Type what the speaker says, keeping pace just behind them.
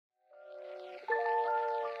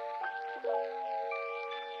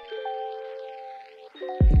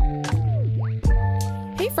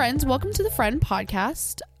friends, welcome to the Friend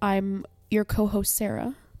Podcast. I'm your co-host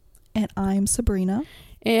Sarah. And I'm Sabrina.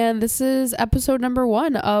 And this is episode number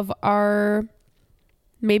 1 of our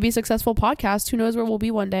maybe successful podcast. Who knows where we'll be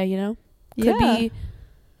one day, you know? Could be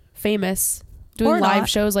famous, doing live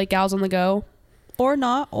shows like Gals on the Go. Or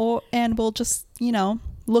not, and we'll just,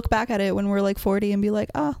 look back at it when we're like 40 and be like,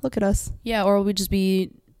 look at us. Yeah, or we'd just be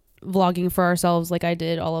vlogging for ourselves like I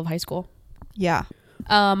did all of high school. Yeah.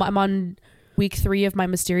 I'm on week 3 of my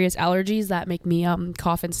mysterious allergies that make me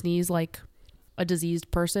cough and sneeze like a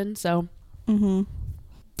diseased person. So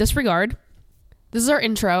disregard. This is our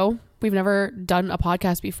intro. We've never done a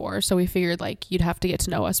podcast before, so we figured like you'd have to get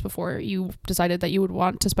to know us before you decided that you would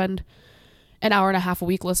want to spend an hour and a half a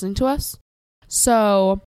week listening to us.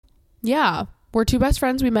 So yeah, we're 2 best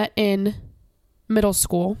friends. We met in middle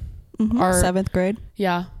school. Our 7th grade.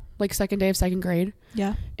 Yeah, like second day of 2nd grade.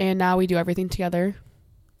 Yeah. And now we do everything together.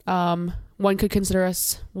 One could consider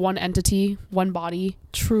us one entity, one body.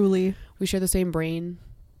 Truly. We share the same brain,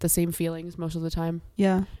 the same feelings most of the time.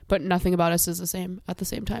 Yeah. But nothing about us is the same at the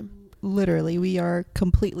same time. Literally, we are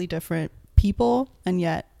completely different people, and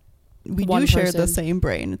yet we do share the same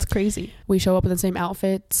brain. It's crazy. We show up in the same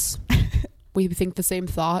outfits. We think the same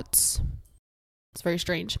thoughts. It's very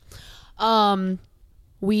strange.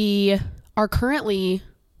 We are currently...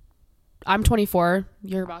 I'm 24.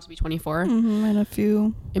 You're about to be 24. And a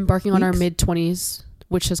few embarking on our weeks. mid-20s,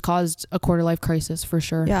 which has caused a quarter-life crisis for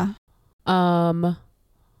sure. Yeah. I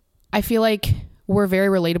feel like we're very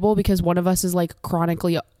relatable because one of us is like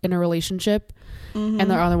chronically in a relationship and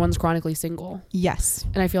the other one's chronically single. Yes.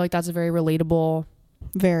 And I feel like that's a very relatable,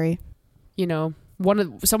 very,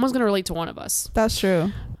 someone's going to relate to one of us. That's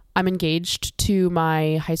true. I'm engaged to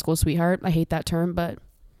my high school sweetheart. I hate that term, but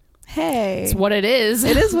hey, it's what it is.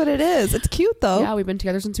 It is what it is. It's cute though. Yeah, we've been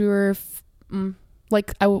together since we were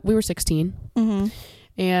we were 16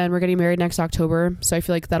 and we're getting married next October. So I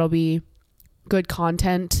feel like that'll be good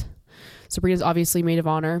content. Sabrina's obviously maid of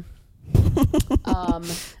honor.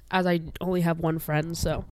 As I only have one friend,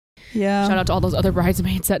 so yeah. Shout out to all those other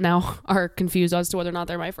bridesmaids that now are confused as to whether or not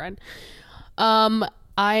they're my friend. I'm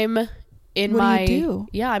in what do you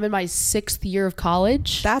do? I'm in my 6th year of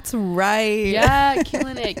college. That's right. Yeah,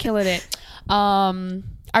 killing it.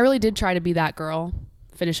 I really did try to be that girl,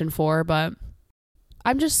 finish in 4, but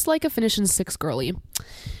I'm just like a finish in 6 girly.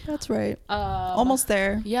 That's right. Almost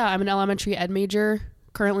there. Yeah, I'm an elementary ed major,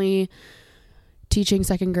 currently teaching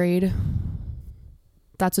 2nd grade.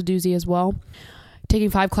 That's a doozy as well. Taking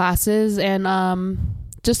 5 classes, and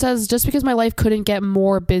just because my life couldn't get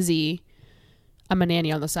more busy, I'm a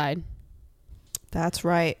nanny on the side. That's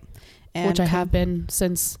right. And which I have been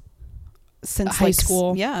since high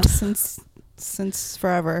school. Yeah, since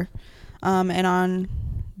forever. And on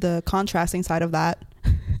the contrasting side of that,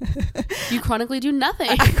 you chronically do nothing.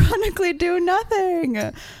 I chronically do nothing.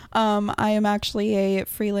 I am actually a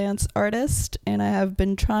freelance artist, and I have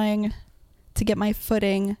been trying to get my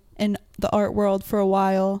footing in the art world for a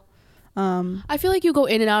while. I feel like you go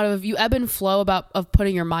in and out of, you ebb and flow of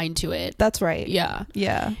putting your mind to it. That's right. Yeah.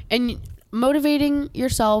 Yeah. And motivating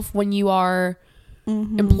yourself when you are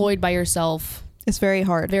employed by yourself. It's very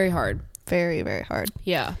hard. Very hard. Very, very hard.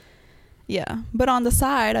 Yeah. Yeah. But on the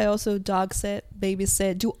side, I also dog sit,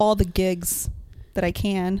 babysit, do all the gigs that I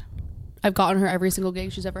can. I've gotten her every single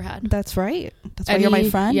gig she's ever had. That's right. That's why you're my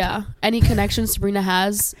friend. Yeah. Any connections Sabrina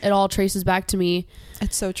has, it all traces back to me.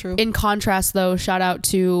 It's so true. In contrast, though, shout out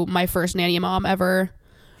to my first nanny mom ever.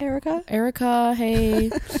 Erica,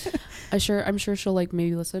 hey. I'm sure she'll like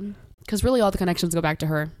maybe listen. Because really all the connections go back to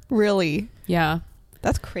her. Really? Yeah.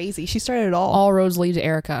 That's crazy. She started it all. All roads lead to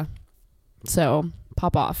Erica. So,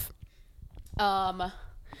 pop off.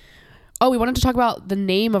 We wanted to talk about the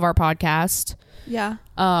name of our podcast. Yeah.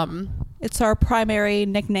 It's our primary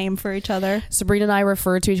nickname for each other. Sabrina and I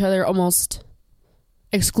refer to each other almost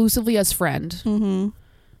exclusively as friend.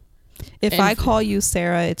 If I call you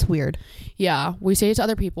Sarah, it's weird. Yeah. We say it to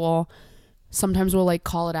other people. Sometimes we'll like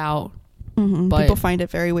call it out. But people find it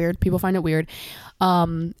very weird. People find it weird.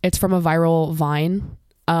 It's from a viral Vine.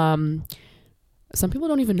 Some people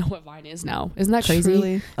don't even know what Vine is now. Isn't that crazy?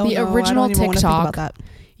 Truly. The original TikTok. That.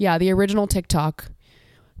 Yeah, the original TikTok.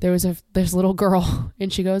 There was this little girl,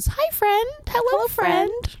 and she goes, "Hi, friend. Hello,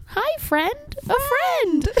 friend. Hi, friend. A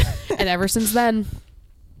friend." And ever since then,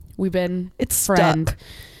 we've been friend. Stuck.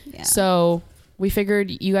 Yeah. So we figured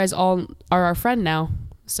you guys all are our friend now.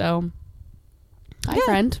 So, hi,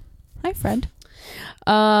 friend. Hi, friend.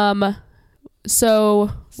 So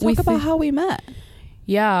let's talk about how we met.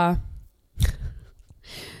 Yeah.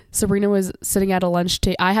 Sabrina was sitting at a lunch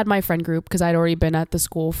table. I had my friend group because I'd already been at the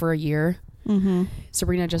school for a year.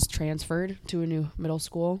 Sabrina just transferred to a new middle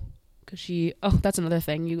school because that's another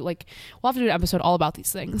thing. We'll have to do an episode all about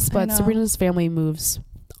these things, but Sabrina's family moves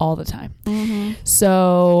all the time.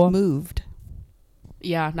 So moved.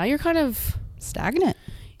 Yeah, now you're kind of stagnant.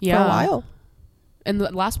 Yeah, for a while. And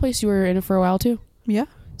the last place you were in it for a while too. Yeah.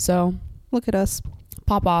 So look at us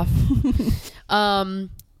pop off.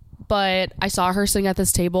 But I saw her sitting at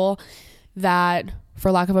this table that,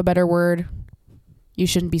 for lack of a better word, you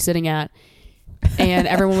shouldn't be sitting at, and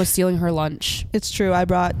everyone was stealing her lunch. It's true. I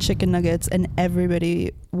brought chicken nuggets and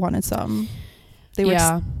everybody wanted some. They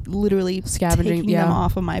were literally scavenging them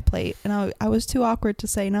off of my plate, and I was too awkward to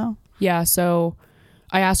say no. Yeah, so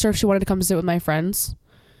I asked her if she wanted to come sit with my friends,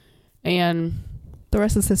 and the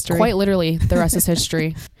rest is history. Quite literally, the rest is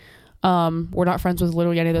history. We're not friends with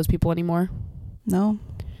literally any of those people anymore. No.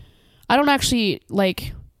 I don't actually I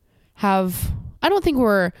don't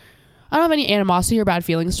have any animosity or bad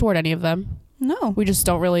feelings toward any of them. No. We just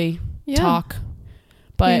don't really talk.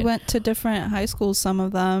 But we went to different high schools, some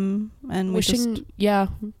of them, and wishing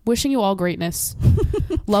you all greatness.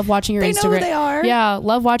 Love watching your Instagram. They know who they are. Yeah,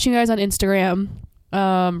 love watching you guys on Instagram.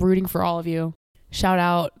 Rooting for all of you. Shout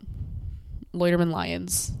out Loiterman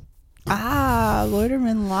Lions.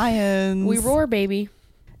 Loiterman Lions. We roar, baby.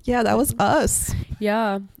 Yeah, that was us.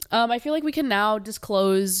 Yeah. I feel like we can now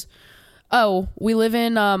disclose. Oh, we live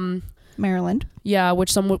in Maryland. Yeah,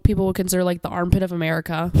 which some people would consider like the armpit of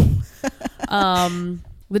America.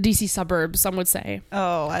 The DC suburbs, some would say.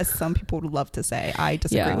 Oh, as some people would love to say. I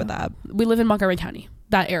disagree with that. We live in Montgomery County,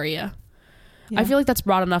 that area. Yeah. I feel like that's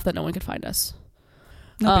broad enough that no one could find us.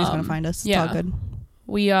 Nobody's gonna find us. It's all good.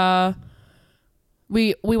 We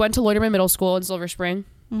went to Loiterman Middle School in Silver Spring.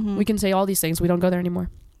 We can say all these things. We don't go there anymore.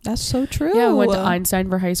 That's so true. Yeah, we went to Einstein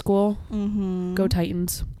for high school. Go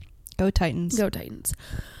Titans. Go Titans. Go Titans.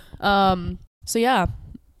 So yeah,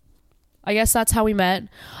 I guess that's how we met.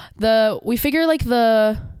 We figure like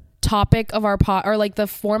the topic of our or like the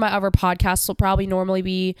format of our podcast will probably normally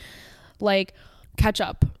be like catch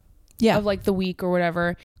up. Yeah. Of like the week or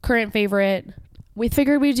whatever. Current favorite. We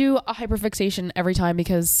figured we'd do a hyperfixation every time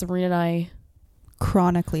because Sabrina and I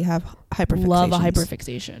chronically have hyperfixations. Love a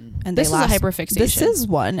hyperfixation. And this is a hyperfixation. This is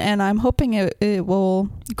one, and I'm hoping it will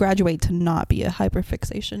graduate to not be a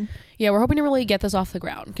hyperfixation. Yeah, we're hoping to really get this off the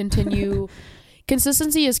ground. Continue.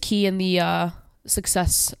 Consistency is key in the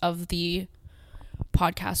success of the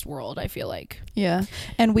podcast world, I feel like. Yeah.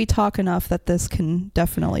 And we talk enough that this can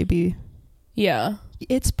definitely be. Yeah.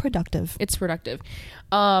 It's productive.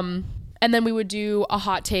 And then we would do a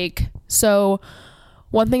hot take. So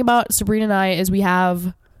one thing about Sabrina and I is we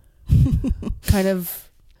have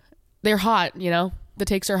they're hot, the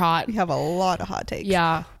takes are hot. We have a lot of hot takes.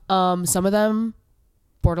 Yeah. Some of them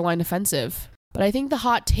borderline offensive, but I think the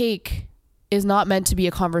hot take is not meant to be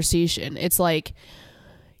a conversation. It's like,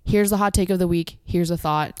 here's the hot take of the week. Here's a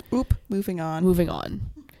thought. Moving on.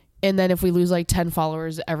 And then if we lose like 10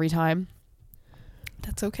 followers every time,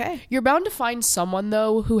 that's okay. You're bound to find someone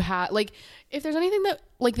though who if there's anything that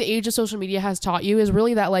like the age of social media has taught you is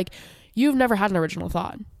really that like you've never had an original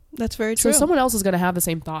thought. That's very true. So someone else is going to have the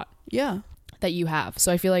same thought. Yeah. That you have.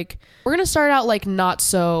 So I feel like we're going to start out like not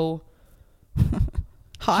so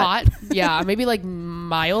hot. Yeah. Maybe like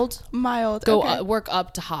mild. Go work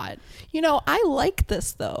up to hot. I like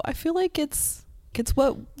this though. I feel like it's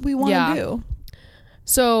what we want to do.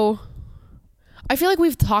 So I feel like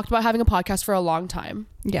we've talked about having a podcast for a long time.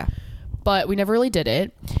 Yeah. But we never really did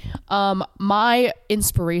it. My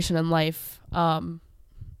inspiration in life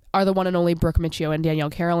are the one and only Brooke Michio and Danielle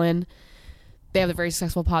Carolyn. They have a very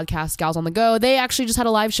successful podcast, Gals on the Go. They actually just had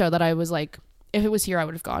a live show that I was like, if it was here, I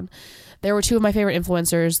would have gone. They were two of my favorite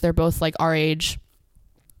influencers. They're both like our age.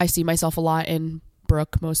 I see myself a lot in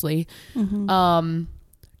Brooke mostly.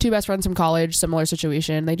 Two best friends from college, similar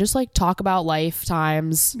situation. They just like talk about life,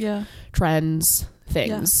 times, trends,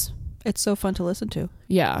 things. Yeah. It's so fun to listen to.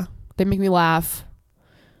 Yeah. They make me laugh.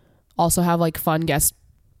 Also have like fun guest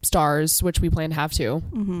stars, which we plan to have too.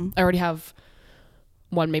 I already have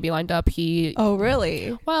one maybe lined up. Oh,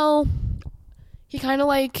 really? Well, he kind of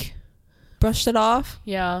like brushed it off.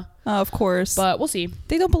 Yeah. Of course. But we'll see.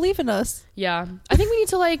 They don't believe in us. Yeah. I think we need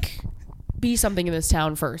to like be something in this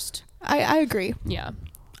town first. I agree. Yeah.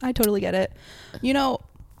 I totally get it.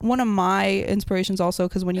 One of my inspirations also,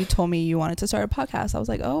 because when you told me you wanted to start a podcast, I was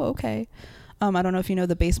like, oh, okay. I don't know if you know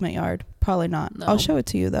The Basement Yard. Probably not. No. I'll show it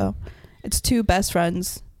to you though. It's two best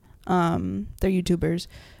friends. They're YouTubers,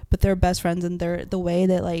 but they're best friends, and the way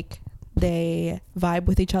that like they vibe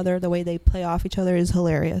with each other, the way they play off each other is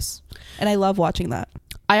hilarious. And I love watching that.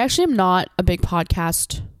 I actually am not a big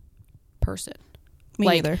podcast person. Me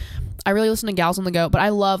neither. I really listen to Gals on the Go, but I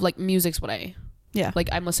love like music's what Yeah. like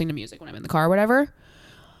I'm listening to music when I'm in the car or whatever.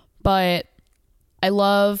 But I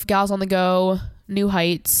love Gals on the Go, New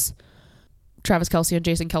Heights, Travis Kelce and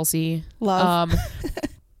Jason Kelce. Love.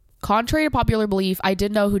 Contrary to popular belief, I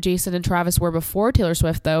did know who Jason and Travis were before Taylor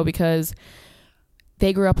Swift, though, because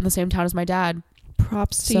they grew up in the same town as my dad.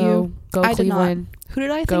 Props to you. Go I Cleveland. Who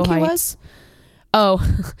did I Go think he Heights. was? Oh,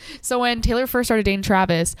 so when Taylor first started dating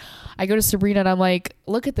Travis, I go to Sabrina and I'm like,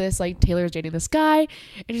 look at this, like Taylor's dating this guy,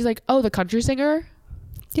 and she's like, oh, the country singer.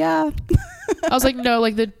 Yeah. I was like, no,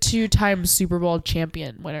 like the 2-time Super Bowl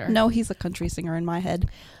champion winner. No, he's a country singer in my head.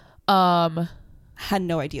 Had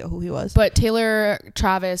no idea who he was. But Taylor,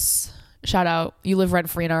 Travis, shout out, you live rent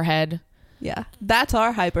free in our head. Yeah, that's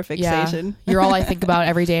our hyperfixation. Yeah, you're all I think about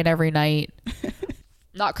every day and every night.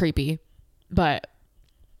 Not creepy, but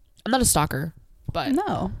I'm not a stalker. But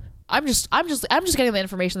no, I'm just getting the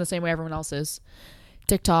information the same way everyone else is.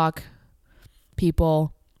 TikTok,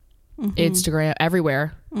 people, Instagram,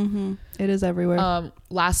 everywhere. It is everywhere.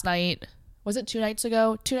 Last night, was it 2 nights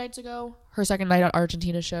ago? 2 nights ago, her second night on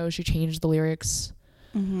Argentina show, she changed the lyrics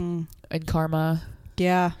in Karma.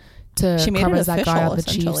 Yeah, to she made Karma's it that guy official, on the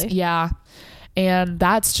Chiefs. essentially. Yeah, and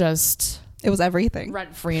that's just it was everything.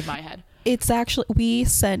 rent free in my head. It's actually, we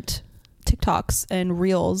sent TikToks and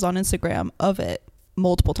reels on Instagram of it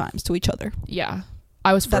multiple times to each other. Yeah,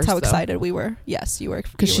 I was first. That's how though, excited we were. Yes, you were.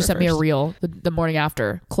 because she sent me a reel the morning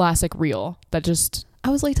after. Classic reel that just. I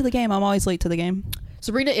was late to the game. I'm always late to the game.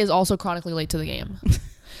 Sabrina is also chronically late to the game.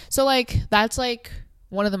 So like that's like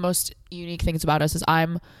one of the most unique things about us is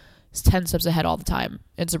I'm 10 steps ahead all the time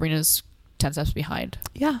and Sabrina's 10 steps behind.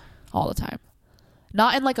 Yeah, all the time.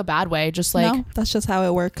 Not in like a bad way, just like no, that's just how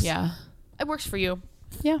it works. Yeah, it works for you.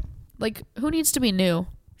 Yeah, like who needs to be new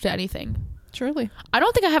to anything? truly. I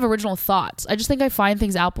don't think I have original thoughts. I just think I find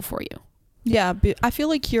things out before you. Yeah, I feel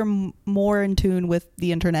like you're more in tune with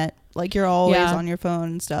the internet. Like you're always on your phone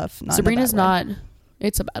and stuff. Not Sabrina's not.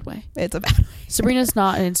 It's a bad way. It's a bad way. Sabrina's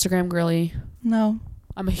not an Instagram girly. No,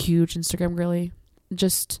 I'm a huge Instagram girly.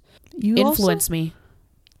 Just you influence also, me.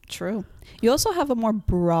 True. You also have a more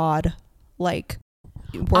broad like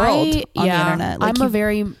world on the internet. Like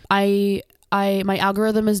my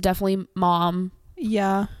algorithm is definitely mom.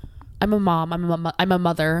 Yeah. I'm a mom. I'm a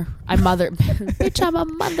mother. Bitch, I'm a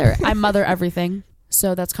mother. I mother everything.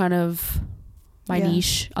 So that's kind of my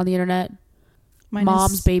niche on the internet.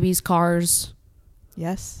 Moms, babies, cars.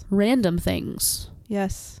 Yes. Random things.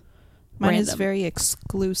 Yes. Mine is very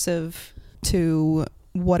exclusive to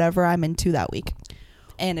whatever I'm into that week.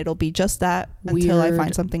 And it'll be just that until I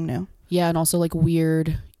find something new. Yeah, and also like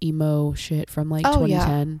weird emo shit from like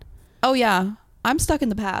 2010. Oh yeah. I'm stuck in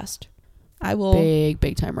the past. I will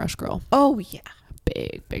big time Rush girl. Oh yeah.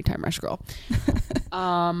 Big time Rush girl.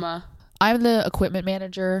 I'm the equipment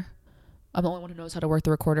manager. I'm the only one who knows how to work the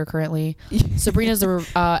recorder currently. Sabrina's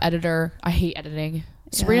the editor. I hate editing. Yeah.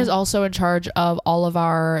 Sabrina's also in charge of all of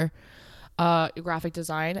our graphic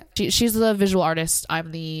design. She's the visual artist.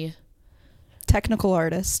 I'm the technical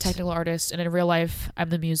artist. And in real life, I'm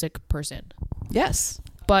the music person. Yes.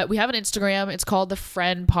 But we have an Instagram. It's called The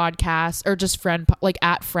Friend Podcast, or just Friend, like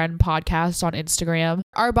at Friend Podcast on Instagram.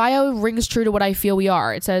 Our bio rings true to what I feel we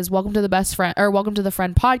are. It says, welcome to the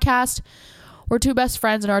Friend Podcast. We're two best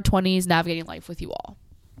friends in our 20s navigating life with you all.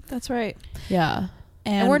 That's right. Yeah.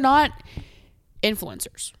 And we're not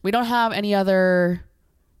influencers. We don't have any other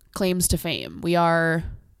claims to fame. We are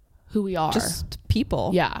who we are. Just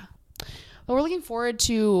people. Yeah. But we're looking forward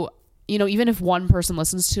to, even if one person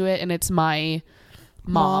listens to it and it's my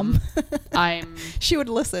mom. She would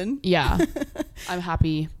listen. Yeah. I'm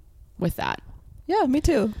happy with that. Yeah, me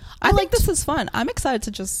too. I think this is fun. I'm excited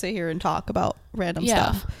to just sit here and talk about random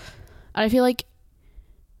stuff. And I feel like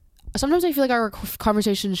sometimes our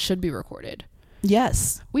conversations should be recorded.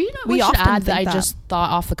 Yes. We should add that. I just thought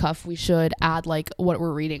off the cuff we should add like what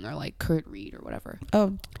we're reading or like current read or whatever.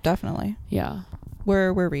 Oh, definitely. Yeah.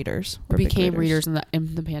 We're readers. We became readers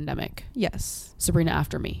in the pandemic. Yes. Sabrina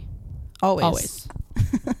after me. Always.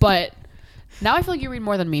 But now I feel like you read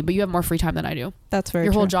more than me, but you have more free time than I do. That's very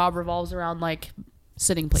Your true. whole job revolves around like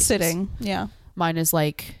sitting places. Yeah. Mine is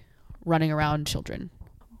like running around children.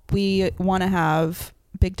 We want to have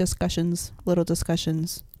big discussions, little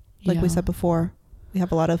discussions. Like we said before, we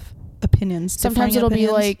have a lot of opinions. Sometimes it'll be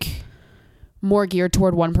like more geared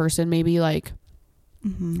toward one person, maybe like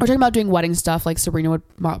we're talking about doing wedding stuff. Like Sabrina would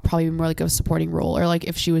probably be more like a supporting role, or like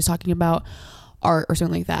if she was talking about art or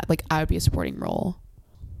something like that, like I would be a supporting role.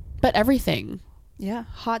 But everything. Yeah.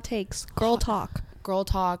 Hot takes. Girl talk.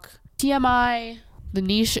 TMI. The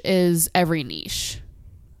niche is every niche.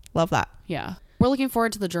 Love that. Yeah. We're looking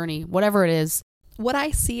forward to the journey, whatever it is. what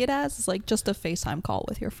I see it as is like just a FaceTime call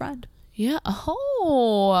with your friend. Yeah.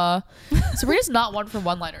 Oh, Sabrina's not one for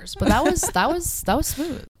one-liners, but that was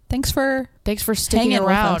smooth. Thanks for sticking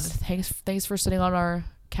around. Thanks for sitting on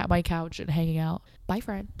my couch and hanging out. Bye,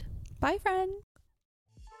 friend. Bye, friend.